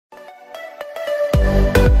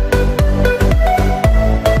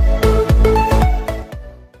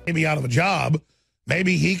maybe out of a job.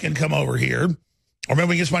 Maybe he can come over here. Or maybe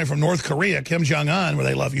we get somebody from North Korea, Kim Jong-un, where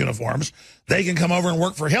they love uniforms. They can come over and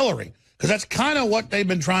work for Hillary. Because that's kind of what they've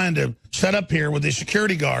been trying to set up here with the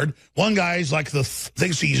security guard. One guy's like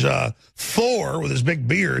thinks he's Thor with his big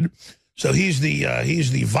beard. So he's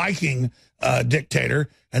the Viking dictator.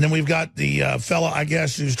 And then we've got the fella, I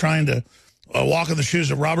guess, who's trying to walk in the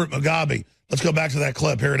shoes of Robert Mugabe. Let's go back to that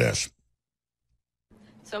clip. Here it is.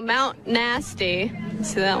 So Mount Nasty.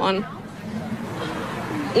 See that one?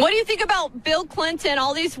 What do you think about Bill Clinton,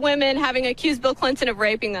 all these women having accused Bill Clinton of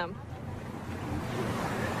raping them?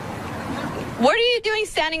 What are you doing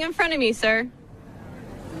standing in front of me, sir?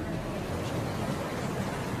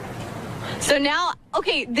 So now,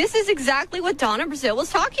 okay, this is exactly what Donna Brazile was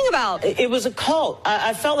talking about. It was a cult.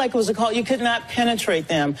 I felt like it was a cult. You could not penetrate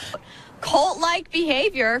them. Cult-like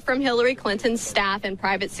behavior from Hillary Clinton's staff and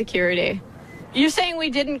private security. You're saying we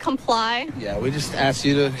didn't comply? Yeah, we just asked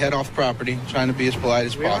you to head off property, trying to be as polite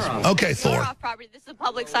as possible. Okay, Thor. We're off property. This is a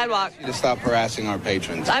public sidewalk. You to stop harassing our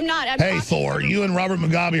patrons. I'm not. Hey, Thor, you and Robert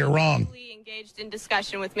Mugabe are wrong. Engaged in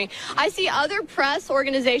discussion with me. I see other press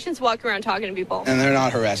organizations walking around talking to people. And they're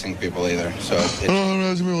not harassing people either. So it's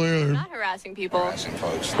not harassing people. Harassing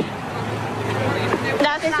folks.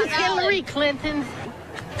 This is Hillary Clinton.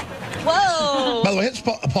 Whoa. By the way, hit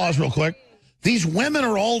pause real quick. These women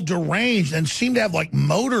are all deranged and seem to have like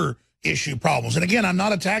motor issue problems. And again, I'm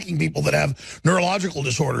not attacking people that have neurological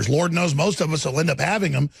disorders. Lord knows most of us will end up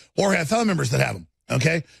having them or have family members that have them.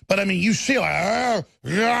 Okay? But I mean, you see like,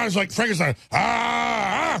 it's like Frankenstein.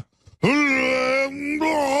 We're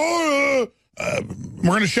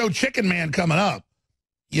going to show Chicken Man coming up.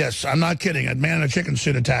 Yes, I'm not kidding. A man in a chicken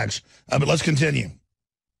suit attacks. But let's continue.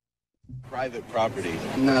 Private property.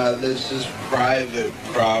 No, this is private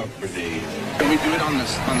property. Can we do it on the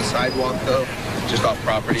sidewalk though? Just off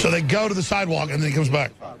property. So they go to the sidewalk and then he comes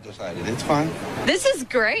back. Decided it's fine. This is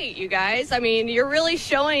great, you guys. I mean, you're really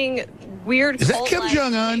showing weird. Is that Kim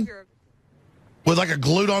Jong-un with like a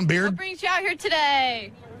glued-on beard? What brings you out here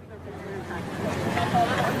today?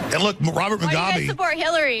 And look, Robert Why do you guys Mugabe support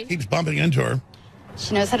Hillary? keeps bumping into her.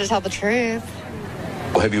 She knows how to tell the truth.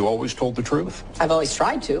 Well, have you always told the truth? I've always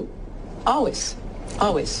tried to. Always.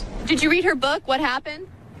 Always. Did you read her book? What happened?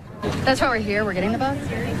 That's why we're here. We're getting the book.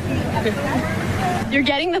 You're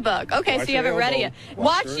getting the book. Okay, so you haven't read it yet.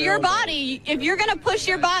 Watch your body. If you're going to push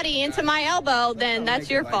your body into my elbow, then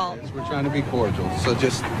that's your fault. We're trying to be cordial, so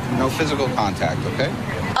just no physical contact, okay?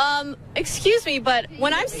 Excuse me, but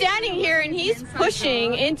when I'm standing here and he's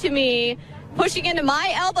pushing into me, pushing into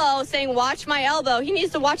my elbow, saying, watch my elbow, he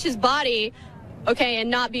needs to watch his body, okay,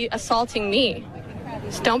 and not be assaulting me.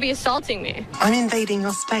 Just don't be assaulting me. I'm invading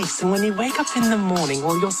your space, and when you wake up in the morning,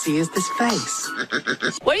 all you'll see is this face.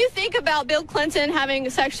 What do you think about Bill Clinton having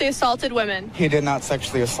sexually assaulted women? He did not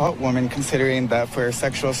sexually assault women, considering that for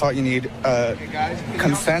sexual assault you need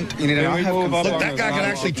consent. You need to not have consent. Look, that guy can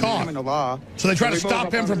actually talk. So they try to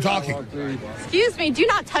stop him from talking. Excuse me, do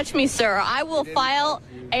not touch me, sir. I will file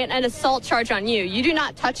an assault charge on you. You do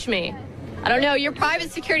not touch me. I don't know. You're private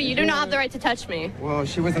security. You do not have the right to touch me. Well,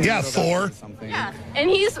 she was in the Thor. Yeah, and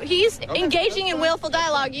he's engaging in willful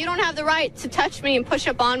dialogue. You don't have the right to touch me and push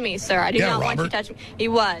up on me, sir. I do not want you to touch me. He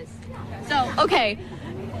was. So, okay,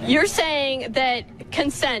 you're saying that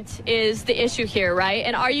consent is the issue here, right?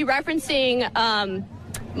 And are you referencing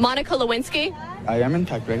Monica Lewinsky? I am in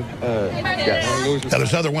fact, right? Yes. Yeah,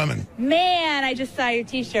 there's other women. Man, I just saw your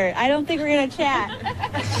T-shirt. I don't think we're going to chat.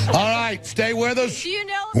 All right, stay with us. Do you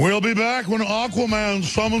know? We'll be back when Aquaman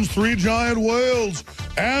summons 3 giant whales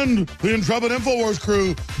and the intrepid INFOWARS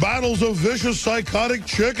crew battles a vicious psychotic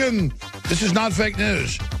chicken. This is not fake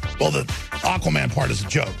news. Well, the Aquaman part is a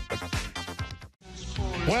joke.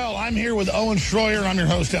 Well, I'm here with Owen Schroyer, and I'm your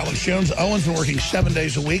host, Alex Jones. Owen's been working 7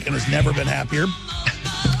 days a week and has never been happier.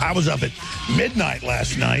 I was up at midnight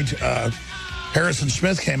last night. Harrison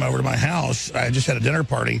Smith came over to my house. I just had a dinner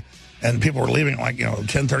party, and people were leaving at like,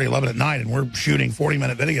 10:30, 11 at night, and we're shooting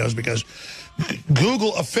 40-minute videos because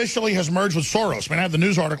Google officially has merged with Soros. I mean, I have the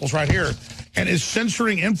news articles right here, and is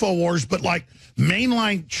censoring INFOWARS, but like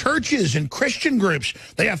mainline churches and Christian groups,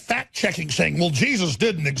 they have fact-checking saying, well, Jesus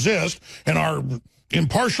didn't exist, and our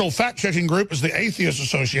impartial fact-checking group is the Atheist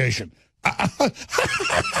Association.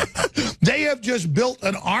 They have just built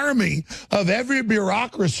an army of every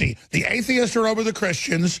bureaucracy. The atheists are over the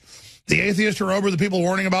Christians. The atheists are over the people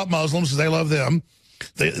warning about Muslims because they love them.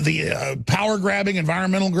 The power-grabbing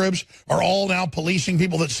environmental groups are all now policing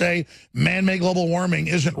people that say man-made global warming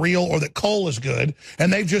isn't real or that coal is good.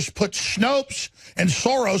 And they've just put Snopes and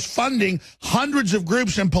Soros funding hundreds of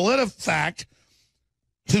groups in PolitiFact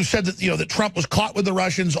who said that, that Trump was caught with the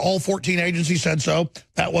Russians. All 14 agencies said so.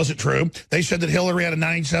 That wasn't true. They said that Hillary had a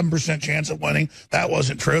 97% chance of winning. That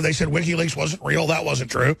wasn't true. They said WikiLeaks wasn't real. That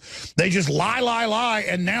wasn't true. They just lie.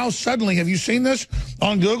 And now suddenly, have you seen this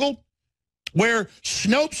on Google? Where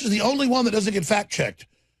Snopes is the only one that doesn't get fact-checked.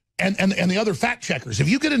 And the other fact-checkers. If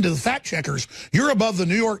you get into the fact-checkers, you're above the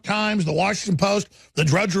New York Times, the Washington Post, the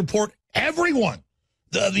Drudge Report, everyone.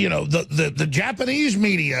 The Japanese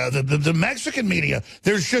media, the Mexican media.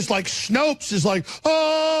 There's just like Snopes is like,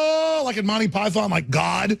 oh, like in Monty Python, like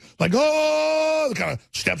God, like, oh, kind of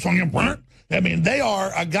steps on you. I mean, they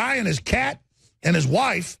are a guy and his cat and his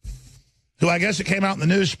wife, who I guess it came out in the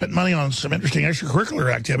news, spent money on some interesting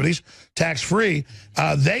extracurricular activities, tax-free.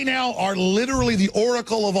 They now are literally the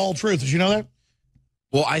oracle of all truth. Did you know that?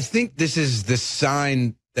 Well, I think this is the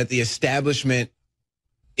sign that the establishment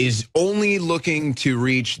is only looking to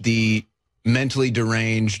reach the mentally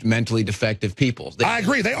deranged, mentally defective people. I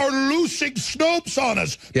agree. They are loosing Snopes on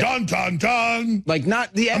us. Yeah. Dun, dun, dun. Like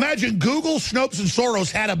not the... Imagine Google, Snopes, and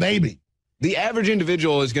Soros had a baby. The average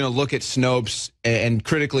individual is going to look at Snopes and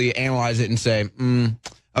critically analyze it and say,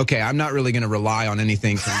 okay, I'm not really going to rely on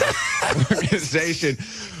anything from this organization.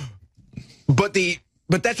 But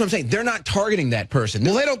that's what I'm saying. They're not targeting that person.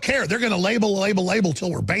 Well, they don't care. They're going to label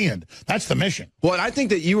till we're banned. That's the mission. Well, I think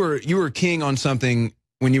that you were king on something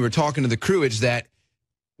when you were talking to the crew. It's that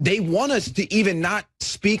they want us to even not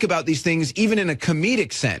speak about these things, even in a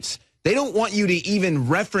comedic sense. They don't want you to even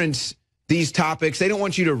reference these topics. They don't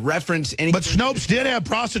want you to reference anything. But Snopes did have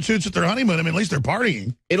prostitutes at their honeymoon. I mean, at least they're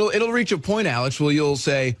partying. It'll reach a point, Alex, where you'll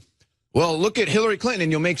say, well, look at Hillary Clinton,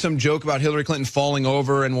 and you'll make some joke about Hillary Clinton falling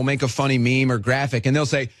over, and we'll make a funny meme or graphic, and they'll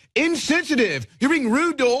say, insensitive, you're being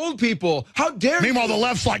rude to old people, how dare you? Meanwhile, the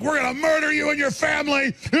left's like, we're going to murder you and your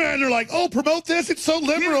family, and they're like, oh, promote this, it's so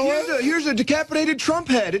liberal. Here's a decapitated Trump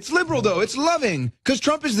head. It's liberal, though, it's loving, because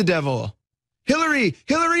Trump is the devil. Hillary,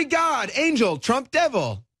 God, angel, Trump,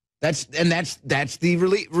 devil. That's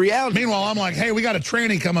the reality. Meanwhile, I'm like, hey, we got a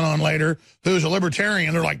tranny coming on later who's a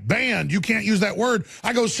libertarian. They're like, banned. You can't use that word.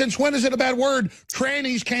 I go, since when is it a bad word?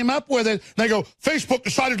 Trannies came up with it. They go, Facebook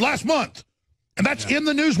decided last month. And that's in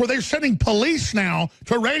the news where they're sending police now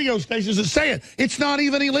to radio stations that say it. It's not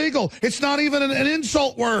even illegal. It's not even an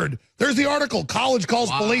insult word. There's the article. College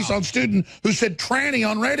calls police on student who said tranny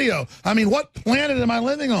on radio. I mean, what planet am I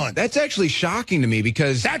living on? That's actually shocking to me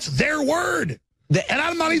because that's their word. And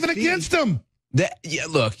I'm not even against them. But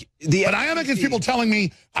I am against people telling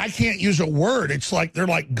me I can't use a word. It's like they're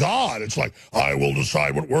like God. It's like, I will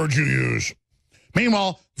decide what words you use.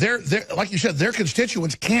 Meanwhile, they're like you said, their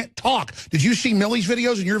constituents can't talk. Did you see Millie's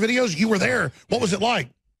videos and your videos? You were there. What was it like?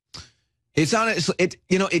 It's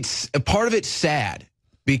a part of it's sad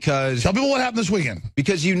because tell people what happened this weekend.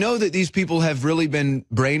 Because you know that these people have really been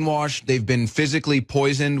brainwashed. They've been physically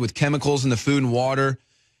poisoned with chemicals in the food and water.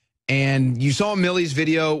 And you saw Millie's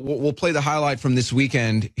video. We'll play the highlight from this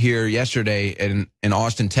weekend here yesterday in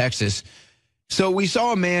Austin, Texas. So we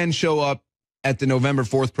saw a man show up at the November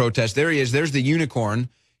 4th protest. There he is. There's the unicorn.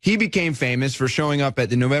 He became famous for showing up at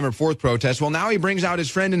the November 4th protest. Well, now he brings out his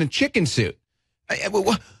friend in a chicken suit.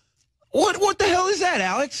 What the hell is that,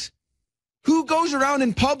 Alex? Who goes around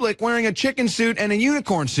in public wearing a chicken suit and a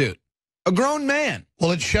unicorn suit? A grown man.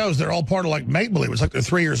 Well, it shows they're all part of like make-believe. It's like they're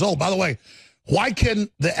 3 years old. By the way, why can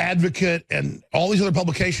The Advocate and all these other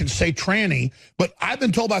publications say tranny? But I've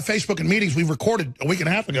been told by Facebook and meetings we've recorded a week and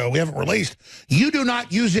a half ago, we haven't released, you do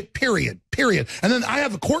not use it, period. And then I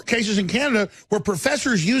have court cases in Canada where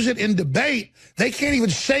professors use it in debate. They can't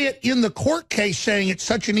even say it in the court case saying it's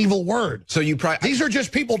such an evil word. So these are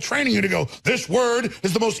just people training you to go, this word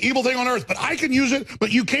is the most evil thing on earth, but I can use it,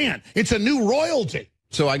 but you can't. It's a new royalty.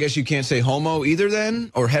 So I guess you can't say homo either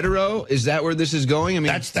then, or hetero? Is that where this is going? I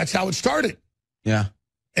mean, that's how it started. Yeah.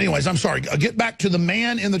 Anyways, I'm sorry. Get back to the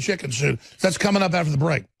man in the chicken suit. That's coming up after the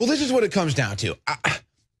break. Well, this is what it comes down to.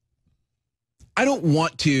 I don't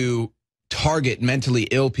want to target mentally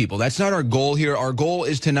ill people. That's not our goal here. Our goal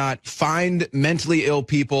is to not find mentally ill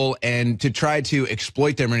people and to try to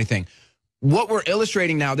exploit them or anything. What we're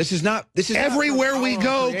illustrating now, this is everywhere we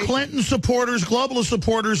go, Clinton supporters, globalist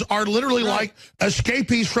supporters are literally like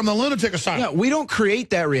escapees from the lunatic asylum. Yeah, we don't create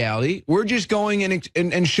that reality. We're just going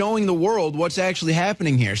and showing the world what's actually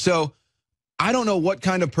happening here. So I don't know what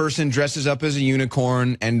kind of person dresses up as a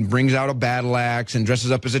unicorn and brings out a battle axe and dresses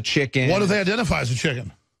up as a chicken. What do they identify as a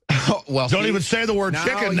chicken? Well, don't even say the word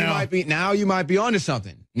chicken now. You might be onto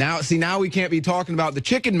something. Now we can't be talking about the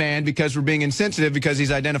chicken man because we're being insensitive because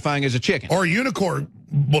he's identifying as a chicken. Or a unicorn.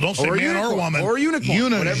 Well, don't say man or woman. Or a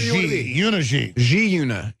unicorn. Whatever you want to be. G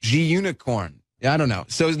unicorn. Yeah, I don't know.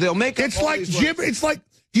 So they'll make it's like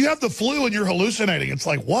You have the flu and you're hallucinating. It's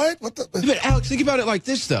like, what? What the? But Alex, think about it like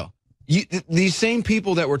this, though. These same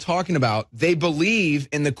people that we're talking about, they believe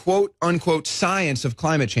in the quote-unquote science of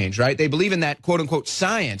climate change, right? They believe in that quote-unquote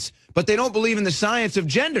science, but they don't believe in the science of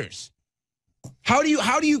genders. How do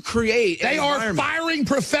you create an environment? They are firing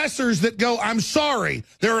professors that go, I'm sorry,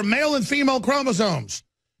 there are male and female chromosomes.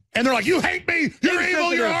 And they're like, you hate me, you're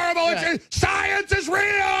evil, you're horrible, science is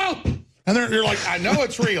real! And you're like, I know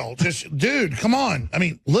it's real. Just, dude, come on. I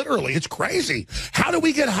mean, literally, it's crazy. How do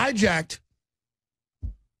we get hijacked?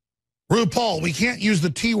 RuPaul, we can't use the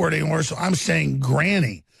T word anymore, so I'm saying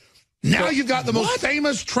granny. Now you've got the most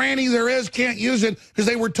famous tranny there is, can't use it because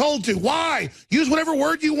they were told to. Why? Use whatever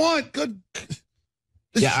word you want. Good.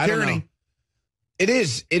 This is I don't know. It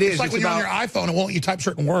is. It's like when you're on your iPhone, it won't let you type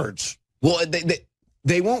certain words. Well,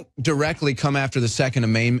 they won't directly come after the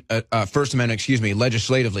First Amendment,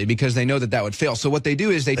 legislatively, because they know that would fail. So what they do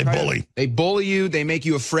is they bully. They bully you. They make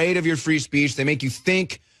you afraid of your free speech. They make you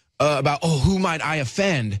think about, oh, who might I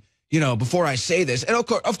offend? Before I say this. And of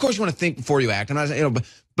course you want to think before you act. And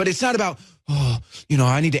but it's not about,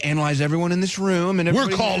 I need to analyze everyone in this room. And we're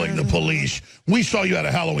calling the police. We saw you at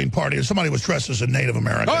a Halloween party and somebody was dressed as a Native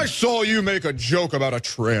American. I saw you make a joke about a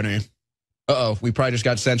tranny. Uh-oh, we probably just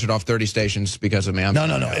got censored off 30 stations because of me. No.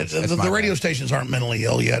 The radio stations aren't mentally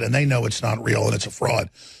ill yet, and they know it's not real and it's a fraud.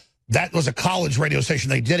 That was a college radio station.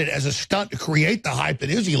 They did it as a stunt to create the hype that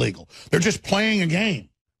is illegal. They're just playing a game.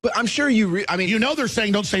 But I'm sure they're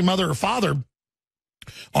saying don't say mother or father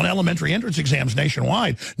on elementary entrance exams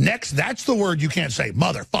nationwide. Next, that's the word you can't say.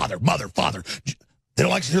 Mother, father, mother, father. They don't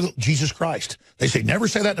like to hear Jesus Christ. They say, never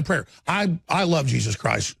say that in a prayer. I love Jesus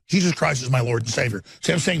Christ. Jesus Christ is my Lord and Savior.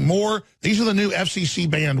 See, I'm saying more. These are the new FCC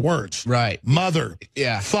banned words. Right. Mother.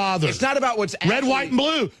 Yeah. Father. It's not about what's red, white, and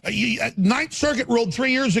blue. Ninth Circuit ruled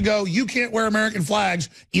 3 years ago, you can't wear American flags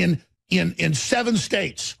in 7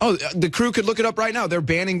 states. Oh, the crew could look it up right now. They're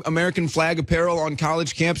banning American flag apparel on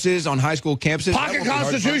college campuses, on high school campuses. Pocket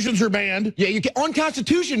constitutions are banned. Yeah, you can, on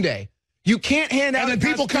Constitution Day. You can't hand out. And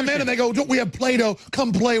then people come in and they go, we have Play-Doh,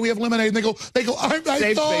 come play. We have lemonade. And they go,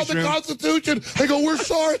 I saw the Constitution. They go, we're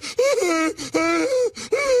sorry. This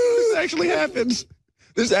actually happens.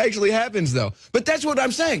 This actually happens, though. But that's what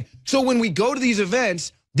I'm saying. So when we go to these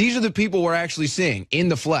events, these are the people we're actually seeing in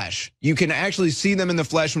the flesh. You can actually see them in the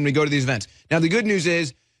flesh when we go to these events. Now, the good news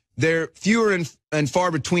is they're fewer and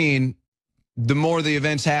far between the more the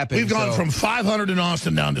events happen. We've gone from 500 in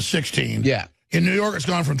Austin down to 16. Yeah. In New York, it's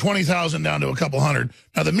gone from 20,000 down to a couple hundred.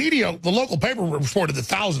 Now, the media, the local paper reported that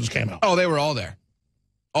thousands came out. Oh, they were all there.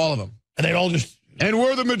 All of them. And they'd all just... And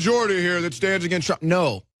we're the majority here that stands against Trump.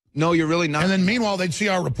 No, you're really not. And then meanwhile, they'd see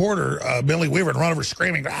our reporter, Billy Weaver, and run over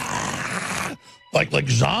screaming, like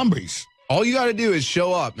zombies. All you got to do is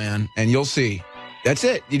show up, man, and you'll see. That's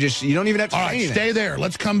it. You don't even have to say anything. Stay there.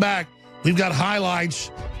 Let's come back. We've got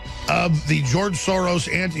highlights of the George Soros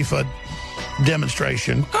Antifa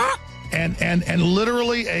demonstration. And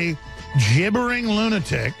literally a gibbering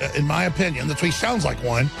lunatic, in my opinion. That's what he sounds like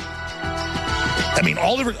one. I mean,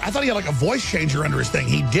 I thought he had like a voice changer under his thing.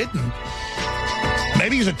 He didn't.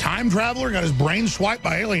 Maybe he's a time traveler, got his brain swiped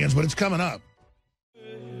by aliens, but it's coming up.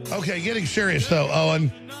 Okay, getting serious, though,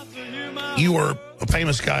 Owen. You were a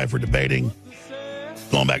famous guy for debating,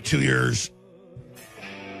 going back 2 years.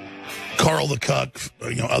 Carl the Cuck,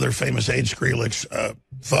 other famous Age Skrillex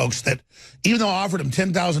folks that, even though I offered him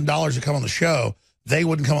 $10,000 to come on the show, they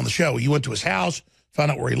wouldn't come on the show. You went to his house,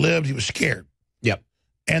 found out where he lived. He was scared. Yep.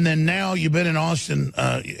 And then now you've been in Austin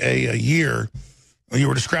a year. You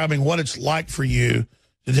were describing what it's like for you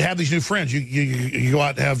to have these new friends. You go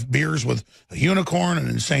out to have beers with a unicorn and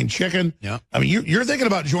an insane chicken. Yeah. I mean, you're thinking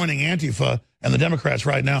about joining Antifa and the Democrats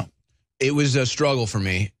right now. It was a struggle for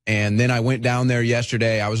me. And then I went down there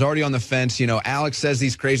yesterday. I was already on the fence. Alex says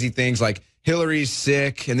these crazy things like Hillary's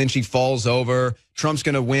sick and then she falls over. Trump's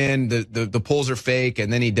going to win. The polls are fake.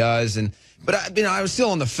 And then he does. But I was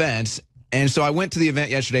still on the fence. And so I went to the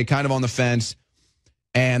event yesterday kind of on the fence.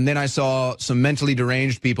 And then I saw some mentally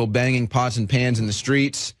deranged people banging pots and pans in the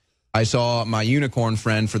streets. I saw my unicorn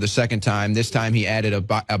friend for the second time. This time he added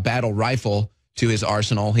a battle rifle to his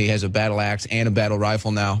arsenal. He has a battle axe and a battle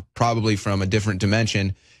rifle now, probably from a different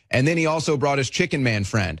dimension. And then he also brought his chicken man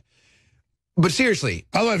friend. But seriously.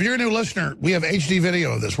 By the way, if you're a new listener, we have HD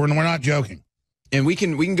video of this. We're not joking. And we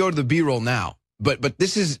can go to the B-roll now. But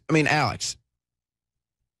this is, Alex,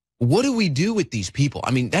 what do we do with these people?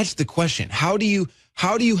 That's the question. How do you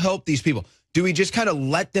help these people? Do we just kind of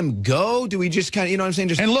let them go? Do we just kind of, what I'm saying?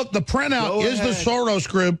 Just and look, the printout is the Soros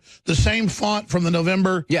group, the same font from the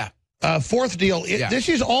November 4th deal. This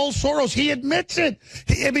is all Soros. He admits it.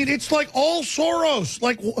 It's like all Soros.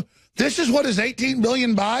 Like, This is what his 18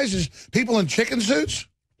 billion buys, is people in chicken suits?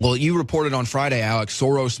 Well, you reported on Friday, Alex,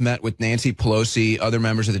 Soros met with Nancy Pelosi, other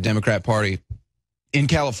members of the Democrat Party in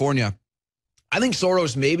California. I think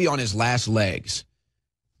Soros may be on his last legs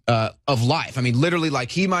of life. I mean, literally, like,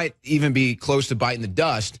 he might even be close to biting the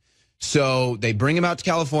dust. So they bring him out to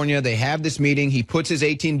California. They have this meeting. He puts his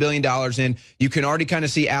 $18 billion in. You can already kind of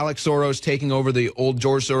see Alex Soros taking over the old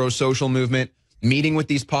George Soros social movement, meeting with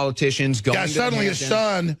these politicians. Going suddenly his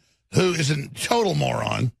son, who is a total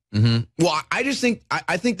moron. Well, I just think,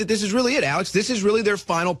 I think that this is really it, Alex. This is really their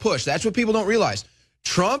final push. That's what people don't realize.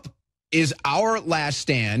 Trump is our last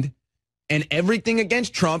stand, and everything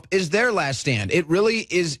against Trump is their last stand. It really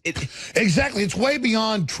is. Exactly. It's way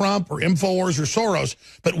beyond Trump or INFOWARS or Soros,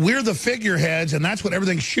 but we're the figureheads, and that's what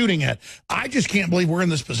everything's shooting at. I just can't believe we're in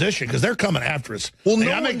this position because they're coming after us. Well,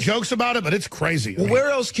 I make jokes about it, but it's crazy. Well, where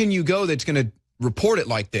else can you go that's going to report it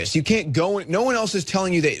like this? You can't go. No one else is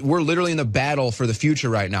telling you that we're literally in the battle for the future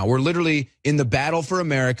right now. We're literally in the battle for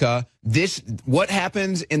America. What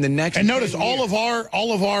happens in the next? And notice all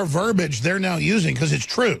of our verbiage they're now using because it's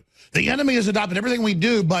true. The enemy has adopted everything we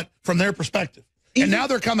do, but from their perspective. And now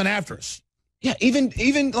they're coming after us. Yeah,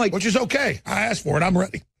 even like... Which is okay. I asked for it. I'm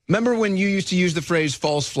ready. Remember when you used to use the phrase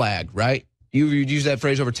false flag, right? You used that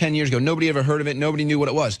phrase over 10 years ago. Nobody ever heard of it. Nobody knew what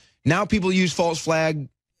it was. Now people use false flag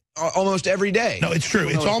almost every day. No, it's true.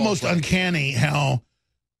 It's almost uncanny how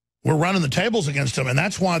we're running the tables against them. And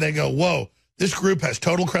that's why they go, whoa, this group has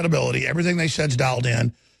total credibility. Everything they said's dialed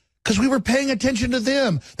in. Because we were paying attention to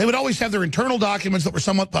them. They would always have their internal documents that were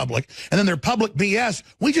somewhat public, and then their public BS.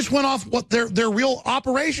 We just went off what their real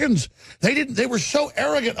operations. They were so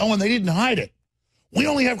arrogant, Owen, they didn't hide it. We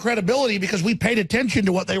only have credibility because we paid attention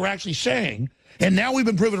to what they were actually saying, and now we've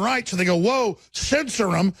been proven right, so they go, whoa,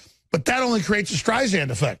 censor them, but that only creates a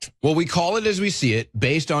Streisand effect. Well, we call it as we see it,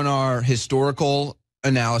 based on our historical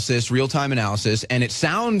analysis, real-time analysis, and it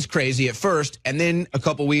sounds crazy at first, and then a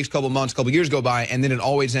couple weeks, couple months, couple years go by, and then it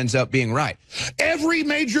always ends up being right. Every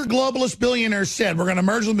major globalist billionaire said, we're going to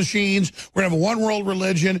merge the machines, we're going to have a one-world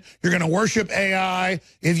religion, you're going to worship AI,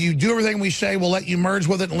 if you do everything we say, we'll let you merge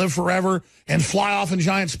with it and live forever and fly off in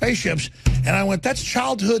giant spaceships. And I went, that's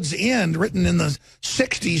childhood's end, written in the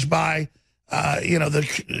 60s by,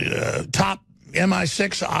 the top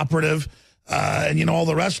MI6 operative, and, all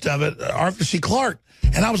the rest of it, Arthur C. Clarke.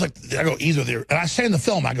 And I was like, and I say in the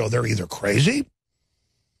film, I go, they're either crazy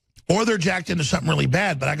or they're jacked into something really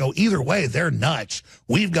bad. But I go, either way, they're nuts.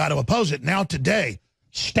 We've got to oppose it. Now today,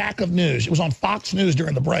 stack of news. It was on Fox News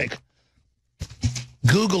during the break.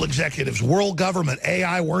 Google executives, world government,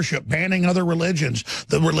 AI worship, banning other religions.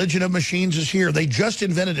 The religion of machines is here. They just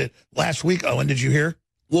invented it last week, Owen. Did you hear?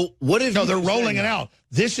 Well, what if... No, they're rolling it out.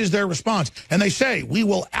 This is their response. And they say, we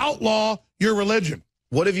will outlaw your religion.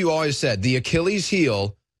 What have you always said? The Achilles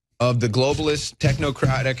heel of the globalist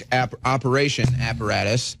technocratic operation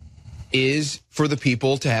apparatus is for the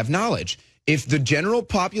people to have knowledge. If the general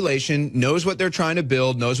population knows what they're trying to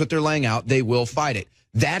build, knows what they're laying out, they will fight it.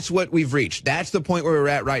 That's what we've reached. That's the point where we're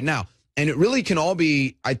at right now. And it really can all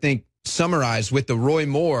be, I think, summarized with the Roy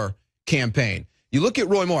Moore campaign. You look at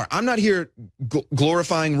Roy Moore. I'm not here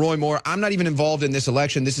glorifying Roy Moore. I'm not even involved in this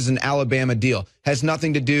election. This is an Alabama deal. Has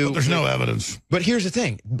nothing to do... But there's no evidence. But here's the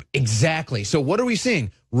thing. Exactly. So what are we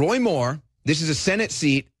seeing? Roy Moore, this is a Senate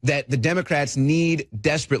seat that the Democrats need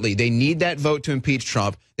desperately. They need that vote to impeach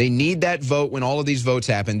Trump. They need that vote when all of these votes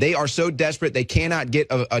happen. They are so desperate they cannot get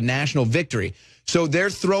a national victory. So they're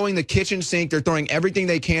throwing the kitchen sink. They're throwing everything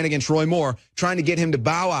they can against Roy Moore, trying to get him to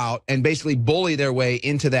bow out and basically bully their way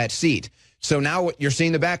into that seat. So now you're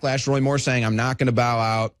seeing the backlash. Roy Moore saying, I'm not going to bow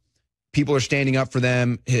out. People are standing up for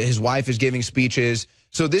them. His wife is giving speeches.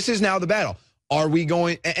 So this is now the battle. Are we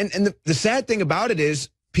going? And the sad thing about it is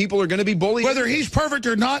people are going to be bullied. Whether he's perfect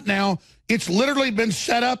or not now, it's literally been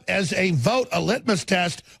set up as a vote, a litmus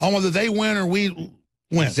test on whether they win or we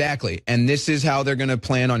win. Exactly. And this is how they're going to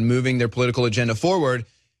plan on moving their political agenda forward.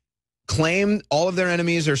 Claim all of their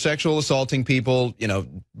enemies are sexual assaulting people,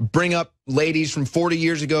 bring up ladies from 40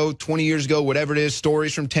 years ago, 20 years ago, whatever it is,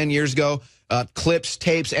 stories from 10 years ago, clips,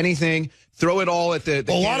 tapes, anything, throw it all at the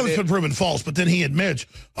well, a lot of it's been proven false, but then he admits,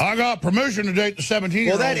 I got permission to date the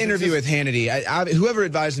 17-year-old. Well, that interview with Hannity, whoever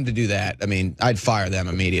advised him to do that, I'd fire them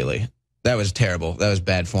immediately. That was terrible. That was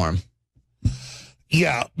bad form.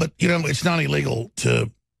 Yeah, but, it's not illegal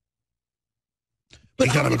to...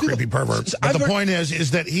 He's kind of a creepy pervert. But the point is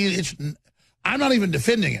that I'm not even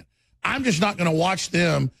defending it. I'm just not going to watch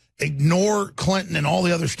them ignore Clinton and all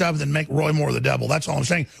the other stuff and then make Roy Moore the devil. That's all I'm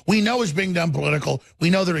saying. We know it's being done political. We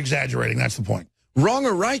know they're exaggerating. That's the point. Wrong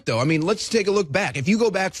or right, though? Let's take a look back. If you go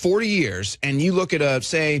back 40 years and you look at,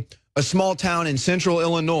 say, a small town in central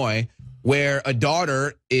Illinois where a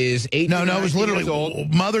daughter is 18 No, it was literally years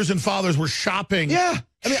old. Mothers and fathers were shopping. Yeah.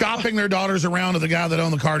 Shopping their daughters around to the guy that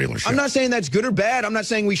owned the car dealership. I'm not saying that's good or bad. I'm not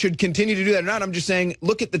saying we should continue to do that or not. I'm just saying,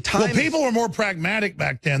 look at the time. Well, people were more pragmatic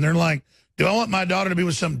back then. They're like, do I want my daughter to be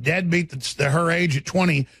with some deadbeat that's her age at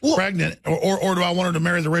 20, pregnant, or do I want her to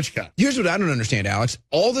marry the rich guy? Here's what I don't understand, Alex.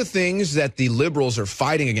 All the things that the liberals are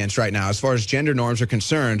fighting against right now, as far as gender norms are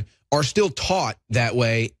concerned, are still taught that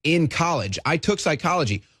way in college. I took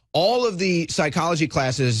psychology. All of the psychology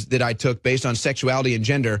classes that I took based on sexuality and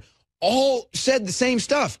gender all said the same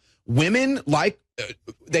stuff. Women like,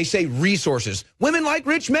 they say resources. Women like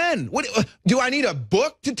rich men. What, do I need a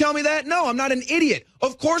book to tell me that? No, I'm not an idiot.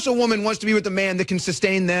 Of course a woman wants to be with a man that can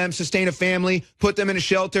sustain them, sustain a family, put them in a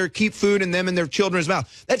shelter, keep food in them and their children's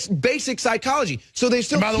mouth. That's basic psychology. So they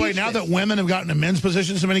still. And by the way, now that women have gotten in men's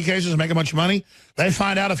positions in many cases and make a bunch of money, they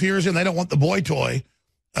find out a few years in they don't want the boy toy.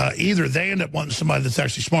 Either they end up wanting somebody that's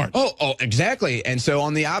actually smart. Oh, exactly. And so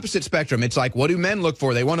on the opposite spectrum, it's like, what do men look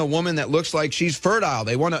for? They want a woman that looks like she's fertile.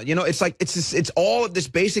 They want to, it's like, it's all of this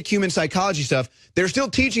basic human psychology stuff. They're still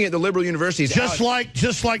teaching it at the liberal universities. Just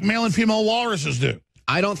like male and female walruses do.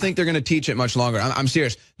 I don't think they're going to teach it much longer. I'm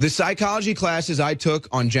serious. The psychology classes I took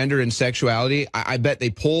on gender and sexuality, I bet they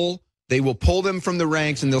will pull them from the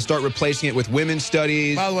ranks and they'll start replacing it with women's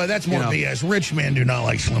studies. By the way, that's more BS. Rich men do not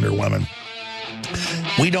like slender women.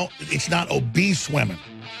 It's not obese women.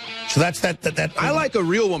 So that's that. I like a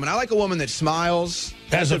real woman. I like a woman that smiles.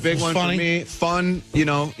 That's a big one for me. Fun,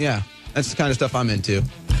 yeah. That's the kind of stuff I'm into.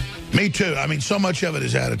 Me too. I mean, so much of it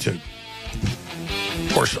is attitude.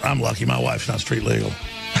 Of course, I'm lucky my wife's not street legal.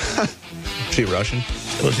 She Russian?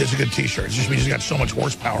 It's a good T-shirt. It just means it's got so much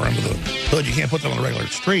horsepower under the hood. You can't put that on a regular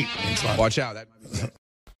street. Watch out. That might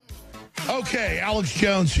be Okay, Alex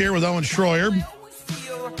Jones here with Owen Schroyer.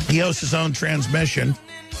 He hosts his own transmission.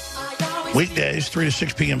 Weekdays, 3 to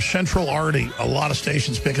 6 p.m. Central. Already a lot of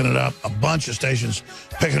stations picking it up. A bunch of stations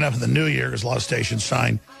picking it up in the new year because a lot of stations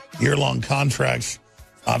sign year-long contracts.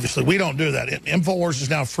 Obviously, we don't do that. INFOWARS is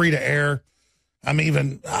now free to air. I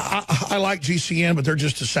like GCN, but they're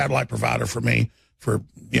just a satellite provider for me for,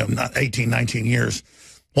 not 18, 19 years.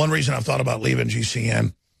 One reason I've thought about leaving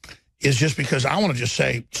GCN is just because I want to just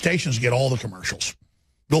say stations get all the commercials.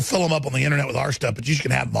 We'll fill them up on the internet with our stuff, but you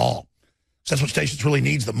can have them all. So that's what stations really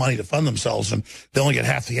needs, the money to fund themselves, and they only get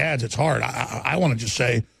half the ads. It's hard. I want to just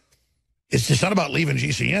say it's just not about leaving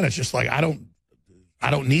GCN. It's just like I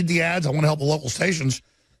don't need the ads. I want to help the local stations.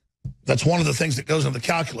 That's one of the things that goes into the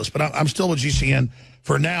calculus. But I'm still with GCN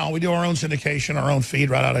for now. We do our own syndication, our own feed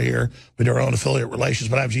right out of here. We do our own affiliate relations,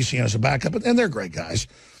 but I have GCN as a backup, and they're great guys.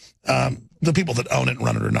 The people that own it and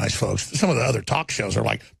run it are nice folks. Some of the other talk shows are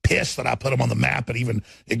like pissed that I put them on the map and even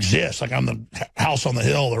exist. Like I'm the house on the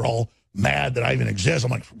hill. They're all mad that I even exist. I'm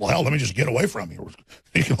like, well, hell, let me just get away from you.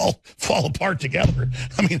 You can all fall apart together.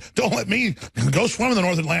 I mean, don't let me go swim in the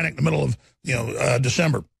North Atlantic in the middle of,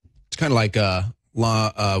 December. It's kind of like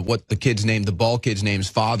what the ball kid's name's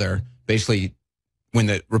father, basically when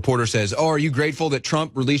the reporter says, oh, are you grateful that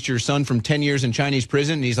Trump released your son from 10 years in Chinese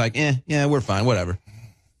prison? And he's like, yeah, we're fine, whatever.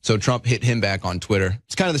 So Trump hit him back on Twitter.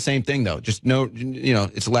 It's kind of the same thing, though. Just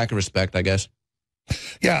it's a lack of respect, I guess.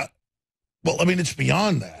 Yeah. Well, I mean, it's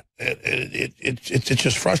beyond that. It's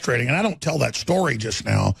just frustrating. And I don't tell that story just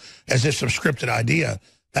now as if some scripted idea.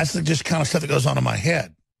 That's the just kind of stuff that goes on in my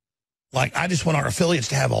head. Like, I just want our affiliates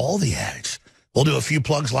to have all the ads. We'll do a few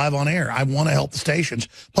plugs live on air. I want to help the stations.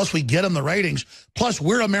 Plus, we get them the ratings. Plus,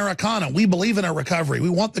 we're Americana. We believe in our recovery. We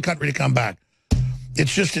want the country to come back.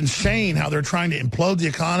 It's just insane how they're trying to implode the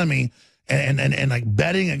economy and like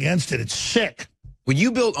betting against it. It's sick. Well,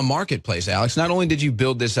 you built a marketplace, Alex. Not only did you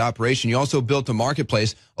build this operation, you also built a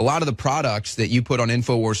marketplace. A lot of the products that you put on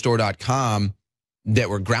InfoWarsStore.com that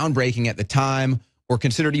were groundbreaking at the time or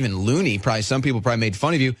considered even loony, some people probably made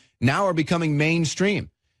fun of you, now are becoming mainstream.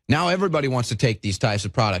 Now everybody wants to take these types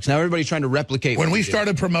of products. Now everybody's trying to replicate. When we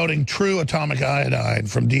started promoting true atomic iodine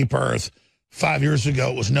from Deep Earth 5 years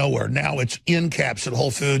ago, it was nowhere. Now it's in caps at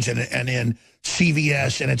Whole Foods and in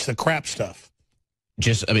CVS, and it's the crap stuff.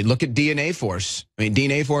 Look at DNA Force.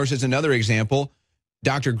 DNA Force is another example.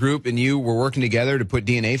 Dr. Group and you were working together to put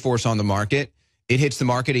DNA Force on the market. It hits the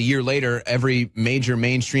market a year later. Every major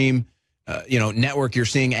mainstream network, you're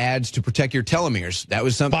seeing ads to protect your telomeres. That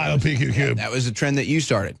was something. BioPQ. That was a trend that you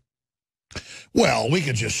started. Well, we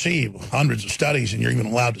could just see hundreds of studies, and you're even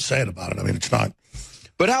allowed to say it about it. I mean, it's not.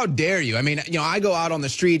 But how dare you? I mean, I go out on the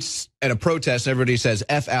streets at a protest, and everybody says,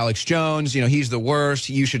 F Alex Jones, he's the worst.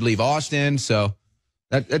 You should leave Austin. So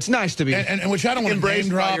that's nice to be. And which I don't want to name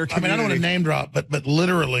drop. I mean, I don't want to name drop, but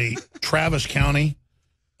literally Travis County.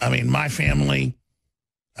 I mean, my family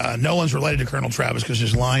No one's related to Colonel Travis because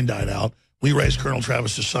his line died out. We raised Colonel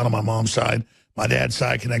Travis's son on my mom's side. My dad's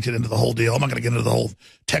side connected into the whole deal. I'm not going to get into the whole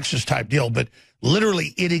Texas-type deal, but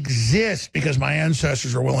literally it exists because my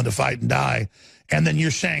ancestors are willing to fight and die. And then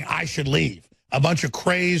you're saying I should leave. A bunch of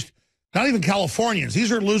crazed, not even Californians.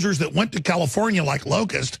 These are losers that went to California like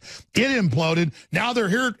Locust. It imploded. Now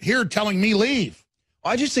they're here telling me leave.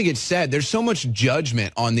 I just think it's sad. There's so much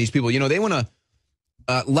judgment on these people. You know, they want to,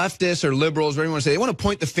 leftists or liberals, whatever you want to say, they want to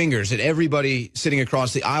point the fingers at everybody sitting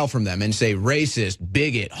across the aisle from them and say racist,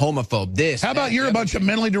 bigot, homophobe, this. How about you're a bunch of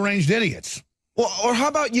mentally deranged idiots? Well, or how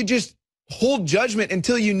about you just hold judgment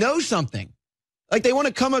until you know something? Like, they want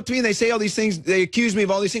to come up to me and they say all these things. They accuse me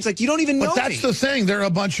of all these things. Like, you don't even know me. But that's the thing. They're a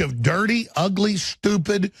bunch of dirty, ugly,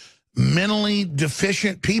 stupid, mentally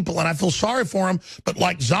deficient people, and I feel sorry for them. But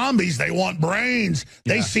like zombies, they want brains.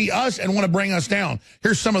 They see us and want to bring us down.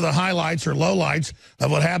 Here's some of the highlights or lowlights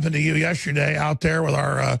of what happened to you yesterday out there with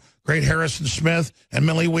our great Harrison Smith and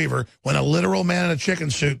Millie Weaver, when a literal man in a chicken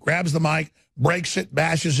suit grabs the mic, breaks it,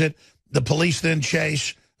 bashes it. The police then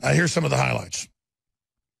chase. Here's some of the highlights.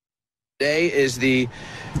 Today is the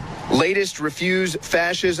latest Refuse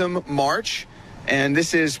Fascism March, and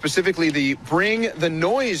this is specifically the Bring the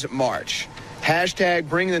Noise March. Hashtag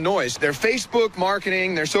Bring the Noise. Their Facebook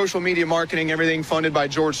marketing, their social media marketing, everything funded by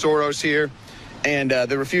George Soros here, and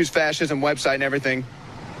the Refuse Fascism website and everything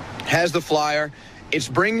has the flyer. It's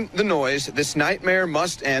Bring the Noise. This nightmare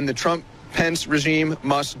must end. The Trump-Pence regime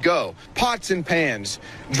must go. Pots and pans,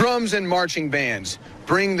 drums and marching bands.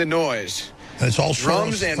 Bring the noise. And it's all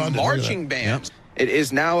drums and marching bands. Yep. It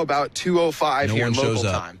is now about 2:05 here in local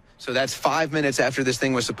time. So that's 5 minutes after this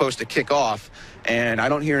thing was supposed to kick off. And I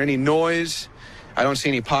don't hear any noise. I don't see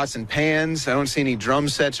any pots and pans. I don't see any drum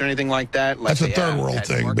sets or anything like that. Like that's a third world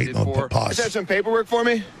thing, beating on pots. Is that some paperwork for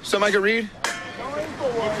me? Something I could read?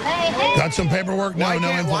 Got some paperwork? No, no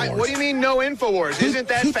INFOWARS. What do you mean no INFOWARS? Isn't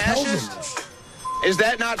that fascist? Is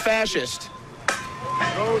that not fascist?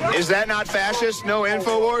 Is that not fascist? No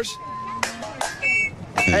INFOWARS?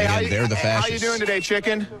 Hey, they're the fascists. How you doing today,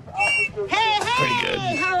 chicken? Hey, pretty good.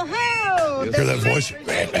 Ho, ho. Hear that voice?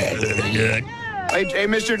 Pretty good. Hey,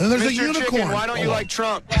 Mr. Chicken, why don't you like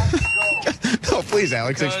Trump? No, please,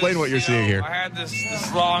 Alex, explain what you're seeing here. I had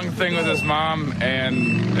this long thing with his mom,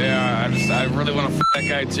 and I really want to f that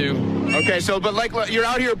guy too. Okay, so but like you're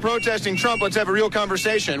out here protesting Trump. Let's have a real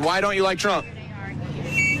conversation. Why don't you like Trump?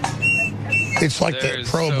 It's like the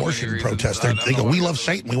pro-abortion protest. They go, we love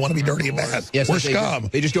Satan. We want to be dirty and bad. Yes, we're scum.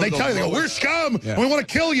 They tell you, they go, we're scum, and we want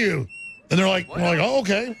to kill you. And they're like, oh,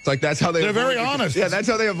 okay. It's like that's how they're very honest. Yeah, that's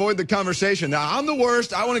how they avoid the conversation. Now, I'm the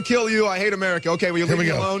worst. I want to kill you. I hate America. Okay, will you leave me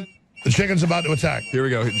alone? The chicken's about to attack. Here we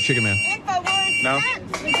go. Chicken Man. No.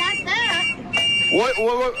 We got that. What?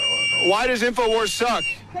 Why does INFOWARS suck?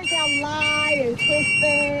 Because they'll lie and twist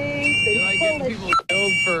things and getting people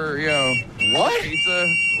killed for, what? Pizza.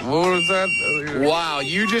 What was that? Wow,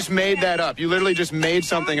 you just made that up. You literally just made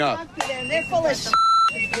something up. They're full of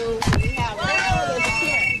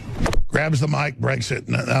Grabs the mic, breaks it.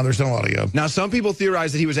 Now there's no audio. Now, some people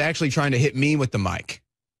theorize that he was actually trying to hit me with the mic,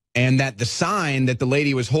 and that the sign that the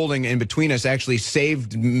lady was holding in between us actually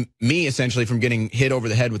saved me, essentially, from getting hit over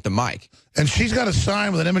the head with the mic. And she's got a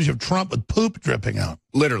sign with an image of Trump with poop dripping out.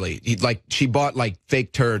 Literally. She bought,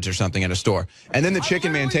 fake turds or something at a store. And then the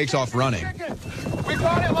chicken man takes off running.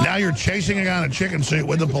 Now you're chasing a guy in a chicken suit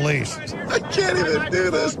with the police. I can't even do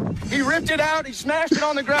this. He ripped it out. He smashed it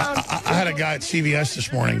on the ground. I had a guy at CVS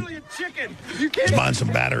this morning. He's buying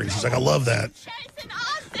some batteries. He's like, I love that.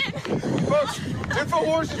 Folks,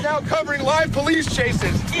 INFOWARS is now covering live police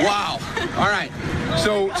chases. Wow. All right.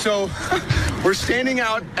 So we're standing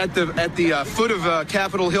out at the foot of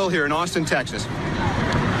Capitol Hill here in Austin, Texas.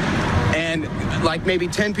 And maybe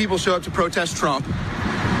 10 people show up to protest Trump.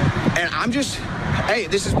 And I'm just, hey,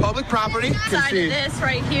 this is public property. Inside of this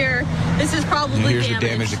right here, this is probably here's the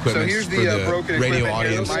damaged equipment. So here's the broken radio equipment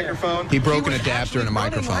audience. Here, the microphone. He broke an adapter and a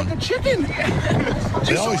microphone. Like a chicken.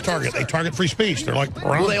 They always target free speech. They're like,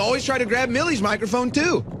 well, they always try to grab Millie's microphone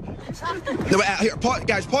too. Here,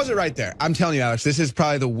 guys, pause it right there. I'm telling you, Alex, this is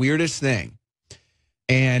probably the weirdest thing.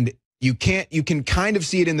 And you can kind of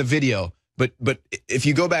see it in the video, but if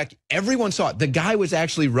you go back, everyone saw it. The guy was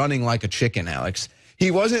actually running like a chicken, Alex. He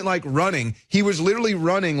wasn't running. He was literally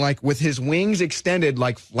running with his wings extended,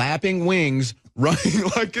 flapping wings, running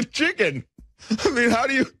like a chicken. I mean, how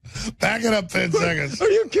do you back it up 10 seconds? Are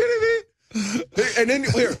you kidding me? And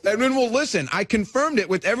then we'll listen. I confirmed it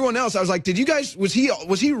with everyone else. I was like, did you guys, was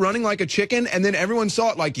he running like a chicken? And then everyone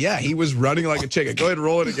saw it yeah, he was running like a chicken. Go ahead and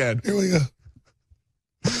roll it again. Here we go.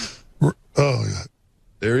 Oh, yeah.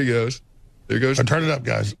 There he goes. There he goes. Turn it up,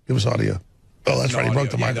 guys. Give us audio. Oh, that's right. He broke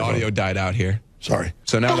the microphone. The audio died out here. Sorry.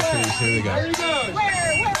 So now here we go.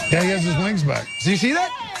 Yeah, he has his wings back. Do you see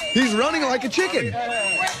that? He's running like a chicken.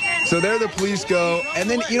 So there the police go, and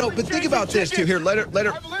then but think about this too. Here, let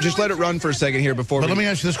it run for a second here before. But let me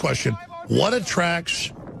ask you this question: what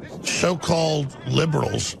attracts so-called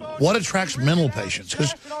liberals? What attracts mental patients?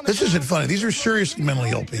 Because this isn't funny. These are seriously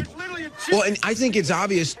mentally ill people. Well, and I think it's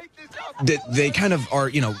obvious that they kind of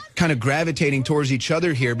are, kind of gravitating towards each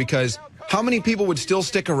other here, because how many people would still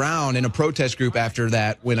stick around in a protest group after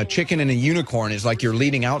that when a chicken and a unicorn is like your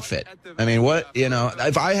leading outfit? I mean, what,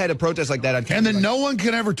 if I had a protest like that, I'd and then no one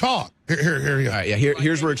can ever talk. Here you go. All right, yeah,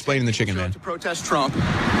 here's where explaining the chicken man. To protest Trump.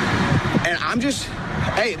 And I'm just,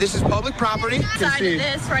 hey, this is public property. Side of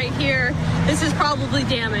this right here, this is probably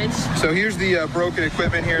damaged. So here's the broken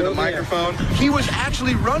equipment here, the microphone. He was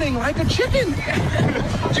actually running like a chicken.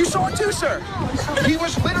 You saw it too, sir. He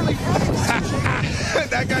was literally running.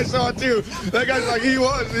 That guy saw it too. That guy's like, he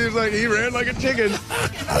was like, he ran like a chicken.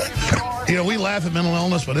 We laugh at mental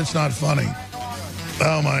illness, but it's not funny.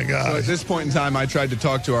 Oh, my God. So at this point in time, I tried to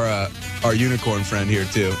talk to our unicorn friend here,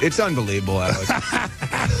 too. It's unbelievable, Alex.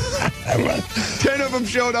 10 of them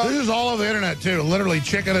showed up. This is all over the internet, too. Literally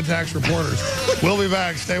chicken attacks reporters. We'll be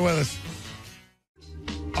back. Stay with us.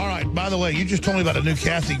 All right. By the way, you just told me about a new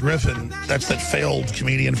Kathy Griffin. That's that failed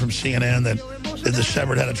comedian from CNN that did the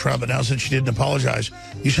severed head of Trump, and now since she didn't apologize,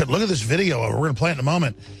 you said, look at this video of her. We're going to play it in a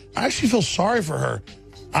moment. I actually feel sorry for her.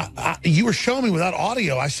 You were showing me without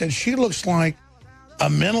audio. I said she looks like a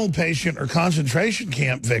mental patient or concentration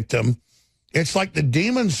camp victim. It's like the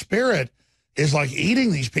demon spirit is like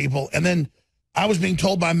eating these people. And then I was being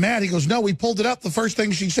told by Matt, he goes, no, we pulled it up. The first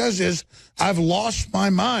thing she says is, I've lost my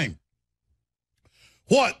mind.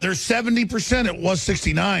 What? There's 70%. It was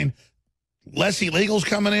 69. Less illegals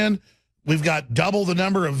coming in. We've got double the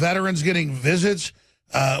number of veterans getting visits.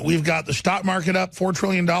 We've got the stock market up $4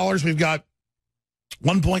 trillion. We've got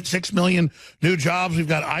 1.6 million new jobs. We've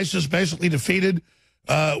got ISIS basically defeated.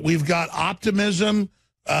 We've got optimism.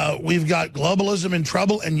 We've got globalism in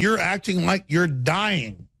trouble, and you're acting like you're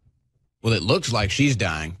dying. Well, it looks like she's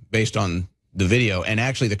dying based on the video. And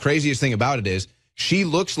actually, the craziest thing about it is she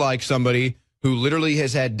looks like somebody who literally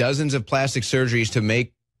has had dozens of plastic surgeries to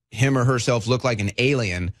make him or herself look like an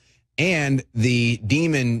alien, and the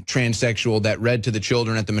demon transsexual that read to the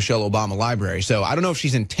children at the Michelle Obama library. So I don't know if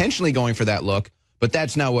she's intentionally going for that look, but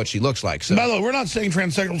that's not what she looks like. So, by the way, we're not saying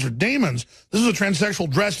transsexuals are demons. This is a transsexual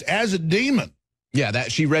dressed as a demon. Yeah,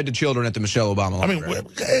 that she read to children at the Michelle Obama library. I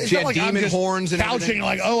mean, she had like demon horns and couching everything.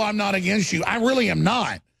 Like, oh, I'm not against you. I really am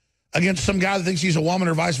not against some guy that thinks he's a woman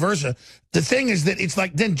or vice versa. The thing is that it's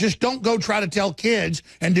like, then just don't go try to tell kids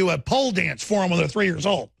and do a pole dance for them when they're 3 years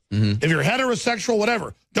old. If you're heterosexual,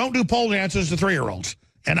 whatever, don't do pole dances to 3-year-olds.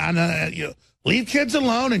 And leave kids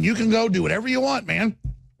alone, and you can go do whatever you want, man.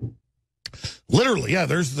 Literally, yeah.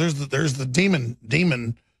 There's the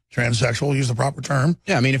demon transsexual. Use the proper term.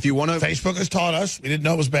 Yeah, I mean, if you want to, Facebook has taught us. We didn't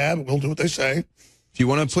know it was bad, but we'll do what they say. If you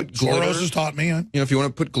want to put glitter, Soros has taught me. If you want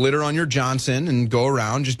to put glitter on your Johnson and go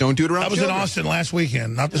around, just don't do it around. That was children. in Austin last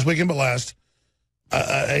weekend, not this weekend, but last.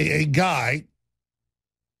 A guy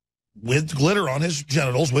with glitter on his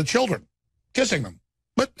genitals with children, kissing them.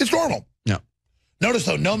 But it's normal. No. Notice,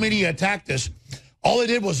 though, no media attacked this. All they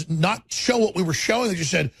did was not show what we were showing. They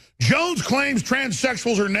just said, Jones claims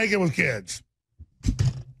transsexuals are naked with kids.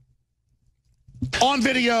 On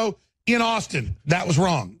video in Austin. That was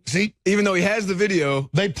wrong. See? Even though he has the video.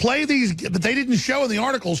 They play these, but they didn't show in the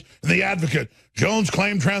articles, in the Advocate, Jones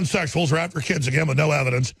claimed transsexuals are after kids again with no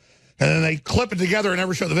evidence. And then they clip it together and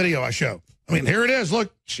never show the video I show. I mean, here it is.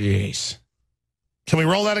 Look. Jeez. Can we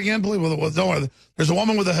roll that again, please? There's a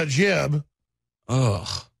woman with a hijab. Ugh.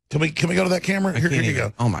 Can we go to that camera? Here you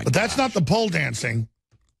go. Oh, my God. But that's not the pole dancing.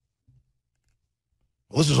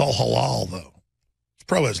 Well, this is all halal, though. It's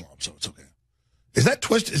pro-Islam, so it's okay. Is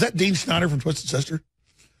that Dean Snyder from Twisted Sister?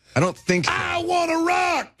 I don't think so. I want to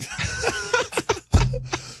rock!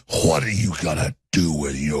 What are you going to do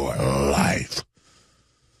with your life?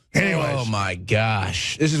 Anyways. Oh, my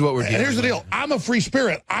gosh. This is what we're doing. Here's the deal. I'm a free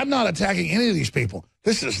spirit. I'm not attacking any of these people.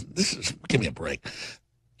 This is, give me a break.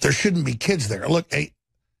 There shouldn't be kids there. Look,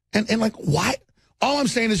 and like, why? All I'm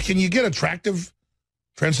saying is, can you get attractive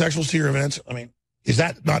transsexuals to your events? I mean, is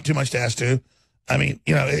that not too much to ask, too? I mean,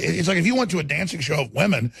 it's like if you went to a dancing show of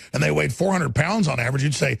women and they weighed 400 pounds on average,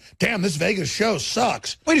 you'd say, damn, this Vegas show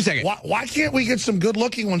sucks. Wait a second. Why can't we get some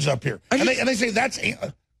good-looking ones up here? And they say, that's...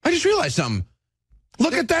 I just realized something.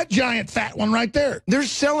 Look at that giant fat one right there. They're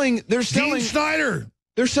selling Dean Snyder.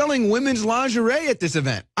 They're selling women's lingerie at this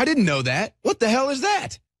event. I didn't know that. What the hell is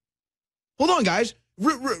that? Hold on, guys.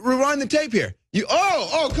 Rewind the tape here.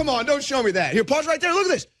 Oh, come on. Don't show me that. Here, pause right there. Look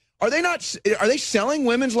at this. Are they selling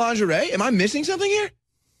women's lingerie? Am I missing something here?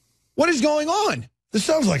 What is going on? This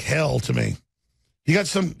sounds like hell to me. You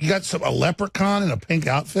got a leprechaun in a pink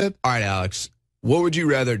outfit? All right, Alex. What would you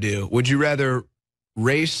rather do? Would you rather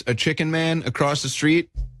race a chicken man across the street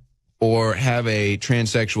or have a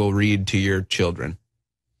transsexual read to your children?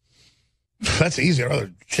 That's easy. I'd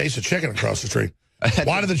rather chase a chicken across the street.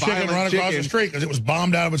 Why did the chicken run across the street? Because it was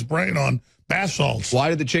bombed out of its brain on bath salts. Why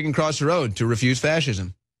did the chicken cross the road? To refuse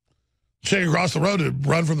fascism. Chicken crossed the road to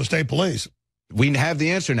run from the state police. We have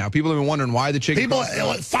the answer now. People have been wondering why the chicken crossed the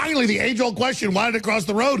road. Finally, the age-old question, why did it cross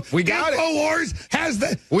the road? We got INFOWARS has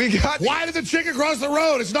the... Why did the chicken cross the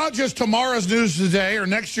road? It's not just tomorrow's news today or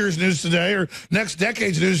next year's news today or next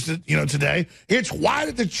decade's news today. It's why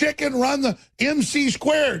did the chicken run the MC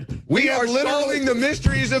squared? We are solving the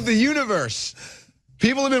mysteries of the universe.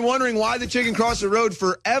 People have been wondering why the chicken crossed the road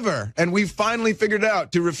forever, and we finally figured it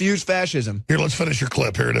out, to refuse fascism. Here, let's finish your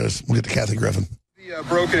clip. Here it is. We'll get to Kathy Griffin. The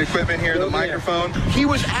broken equipment here, the microphone. He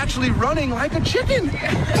was actually running like a chicken.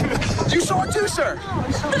 You saw it too, sir.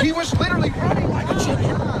 He was literally running like a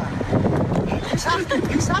chicken. Exactly.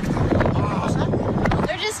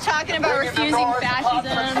 They're just talking about refusing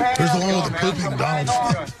fascism. There's the one with the pooping Donald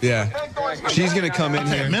Trump. Yeah. She's going to come in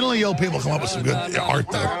here. Mentally ill people come up with some good art,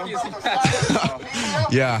 though.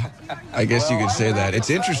 Yeah, I guess you could say that. It's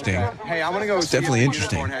interesting. Hey, I want to go. It's definitely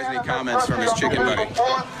interesting. Has any comments from his chicken buddy?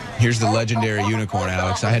 Here's the legendary unicorn,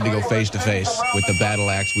 Alex. I had to go face to face with the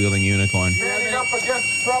battle axe wielding unicorn.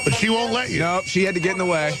 But she won't let you. Nope, she had to get in the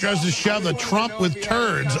way. She tries to shove the Trump with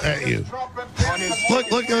turds at you.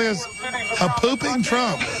 Look at this. A pooping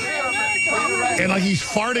Trump. And like he's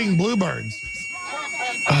farting bluebirds.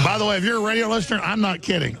 By the way, if you're a radio listener, I'm not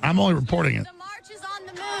kidding. I'm only reporting it. The march is on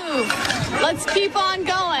the move. Let's keep on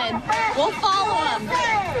going. We'll follow them.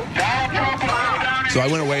 So I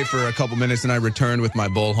went away for a couple minutes and I returned with my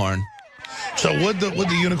bullhorn. So would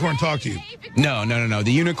the unicorn talk to you? No.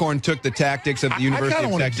 The unicorn took the tactics of the University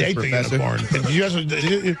of Texas professor. Did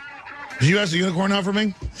you ask the unicorn out for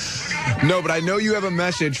me? No, but I know you have a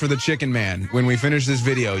message for the chicken man. When we finish this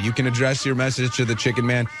video, you can address your message to the chicken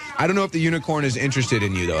man. I don't know if the unicorn is interested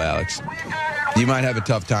in you, though, Alex. You might have a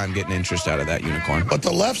tough time getting interest out of that unicorn. But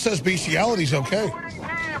the left says bestiality's okay.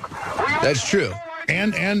 That's true.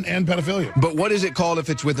 And pedophilia. But what is it called if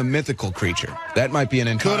it's with a mythical creature? That might be an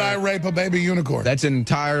entire... Could I rape a baby unicorn? That's an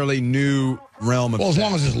entirely new realm of... Well, as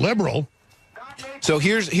long as it's liberal. So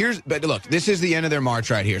but look, this is the end of their march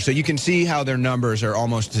right here. So you can see how their numbers are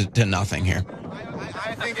almost to nothing here.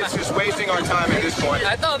 I think it's just wasting our time at this point.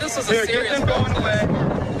 I thought this was a serious going away.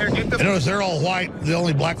 Here, get the... You notice they're all white. The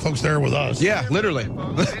only black folks there with us. Yeah, literally.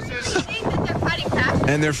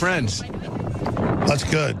 And they're friends. That's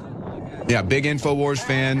good. Yeah, big INFOWARS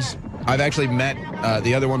fans. I've actually met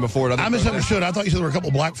the other one before. I misunderstood. I thought you said there were a couple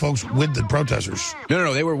of black folks with the protesters.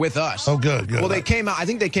 No, they were with us. Oh, good. Well, they came out. I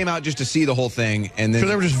think they came out just to see the whole thing, and then so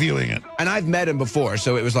they were just viewing it. And I've met him before,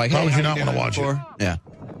 so it was like, why would you not want to watch it? Yeah.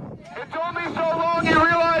 It's only so long you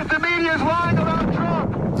realize the media is lying about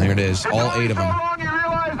Trump. There it is, all 8 of them. So long you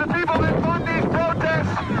realize the people that fund these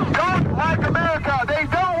protests don't like America. They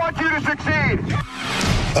don't want you to succeed.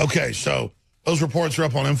 Okay, so those reports are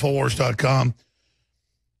up on INFOWARS.com.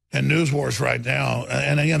 And News Wars right now.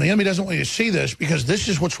 And again, the enemy doesn't want you to see this because this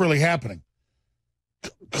is what's really happening.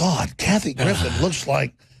 God, Kathy Griffin looks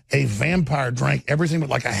like a vampire drank everything but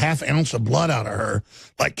like a half ounce of blood out of her.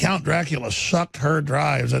 Like Count Dracula sucked her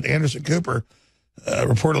dry. It was that Anderson Cooper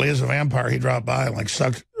reportedly is a vampire. He dropped by and like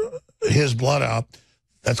sucked his blood out.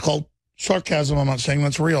 That's called sarcasm. I'm not saying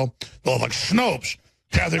that's real. Though like Snopes,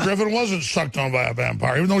 Kathy Griffin wasn't sucked on by a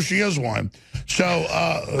vampire, even though she is one. So...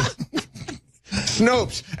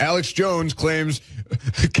 Snopes. Alex Jones claims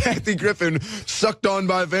Kathy Griffin sucked on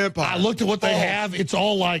by a vampire. I looked at what they have. It's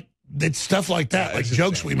all like, it's stuff like that, like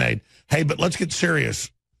jokes we made. Hey, but let's get serious.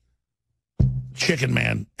 Chicken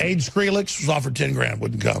Man. Abe Skrillex was offered 10 grand,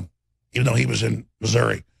 wouldn't come, even though he was in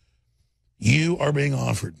Missouri. You are being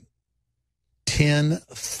offered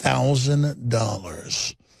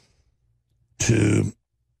 $10,000 to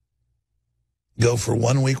go for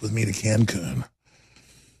 1 week with me to Cancun.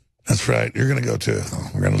 That's right. You're going to go to,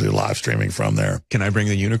 we're going to do live streaming from there. Can I bring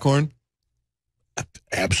the unicorn?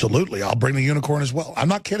 Absolutely. I'll bring the unicorn as well. I'm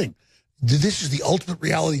not kidding. This is the ultimate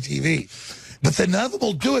reality TV. But then none of them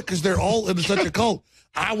will do it because they're all in such a cult.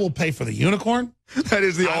 I will pay for the unicorn. That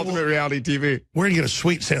is the ultimate reality TV. We're going to get a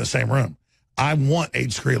suite and stay in the same room. I want Abe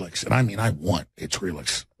Skrillex. And I mean, I want Abe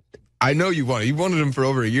Skrillex. I know you want it. You've wanted him for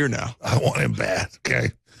over a year now. I want him bad,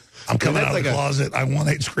 okay? I'm coming out of the closet. I want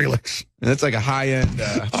Abe Skrillex. And that's like a high-end...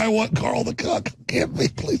 I want Carl the Cook. Can't be,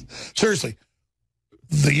 please. Seriously,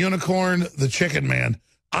 the unicorn, the chicken man.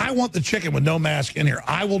 I want the chicken with no mask in here.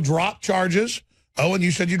 I will drop charges. Owen,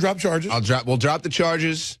 you said you drop charges. We'll drop the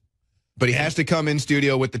charges, but he has to come in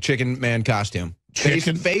studio with the chicken man costume.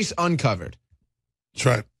 Face uncovered. That's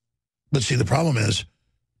right. But see, the problem is,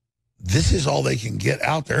 this is all they can get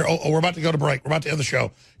out there. Oh, we're about to go to break. We're about to end the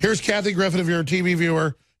show. Here's Kathy Griffin. If you're a TV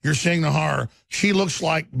viewer, you're seeing the horror. She looks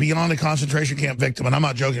like beyond a concentration camp victim, and I'm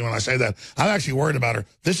not joking when I say that. I'm actually worried about her.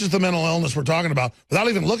 This is the mental illness we're talking about without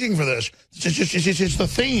even looking for this. It's the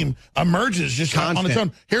theme emerges just on its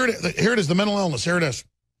own. Here it is, the mental illness. Here it is.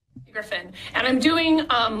 Griffin, and I'm doing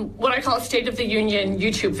what I call a State of the Union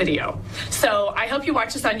YouTube video. So I hope you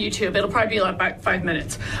watch this on YouTube. It'll probably be about 5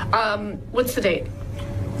 minutes. What's the date?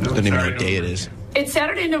 I don't even know what day it is. It's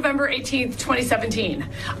Saturday, November 18th, 2017.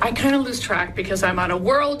 I kind of lose track because I'm on a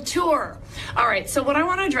world tour. All right, so what I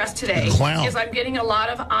want to address today is I'm getting a lot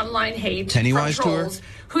of online hate from trolls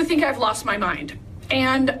who think I've lost my mind.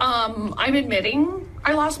 And I'm admitting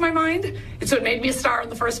I lost my mind. It's what made me a star in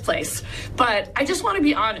the first place. But I just want to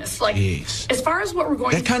be honest. Like, as far as what we're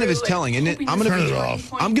going through. That kind of is telling, isn't it? I'm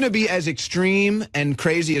going to be as extreme and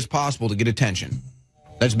crazy as possible to get attention.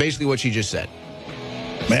 That's basically what she just said.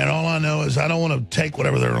 Man, all I know is I don't want to take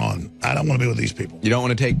whatever they're on. I don't want to be with these people. You don't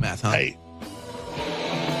want to take meth, huh? Hey,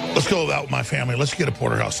 let's go out with my family. Let's get a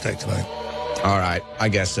porterhouse steak tonight. All right, I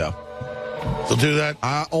guess so. They'll do that?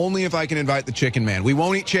 Only if I can invite the chicken man. We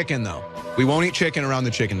won't eat chicken, though. We won't eat chicken around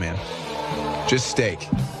the chicken man. Just steak.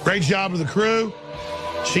 Great job to the crew.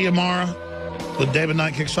 See you tomorrow. The David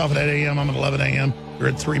Knight kicks off at 8 a.m. I'm at 11 a.m. You're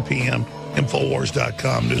at 3 p.m.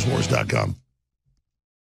 Infowars.com, newswars.com.